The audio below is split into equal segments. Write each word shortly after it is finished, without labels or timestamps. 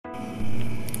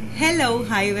Hello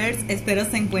Hivers, espero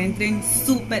se encuentren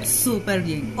súper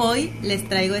bien. Hoy les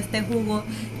traigo este jugo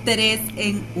 3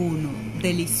 en 1,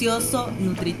 delicioso,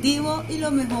 nutritivo y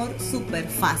lo mejor súper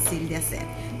fácil de hacer.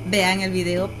 Vean el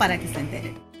video para que se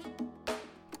enteren.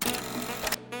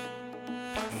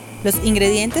 Los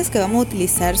ingredientes que vamos a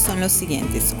utilizar son los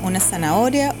siguientes: una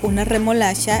zanahoria, una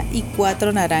remolacha y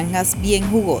 4 naranjas bien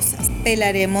jugosas.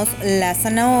 Pelaremos la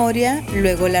zanahoria,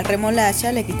 luego la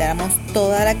remolacha, le quitaremos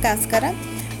toda la cáscara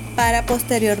para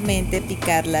posteriormente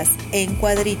picarlas en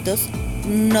cuadritos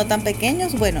no tan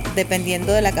pequeños, bueno,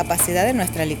 dependiendo de la capacidad de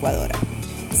nuestra licuadora.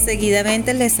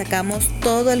 Seguidamente le sacamos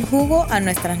todo el jugo a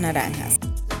nuestras naranjas.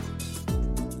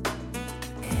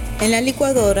 En la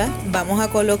licuadora vamos a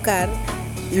colocar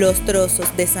los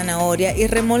trozos de zanahoria y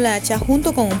remolacha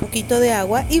junto con un poquito de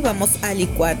agua y vamos a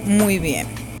licuar muy bien.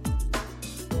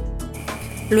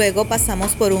 Luego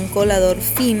pasamos por un colador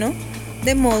fino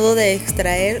de modo de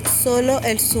extraer solo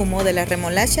el zumo de la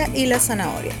remolacha y la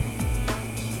zanahoria.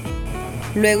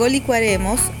 Luego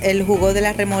licuaremos el jugo de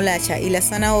la remolacha y la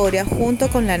zanahoria junto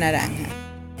con la naranja.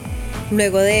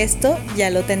 Luego de esto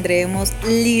ya lo tendremos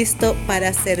listo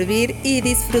para servir y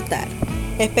disfrutar.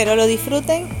 Espero lo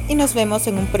disfruten y nos vemos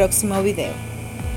en un próximo video.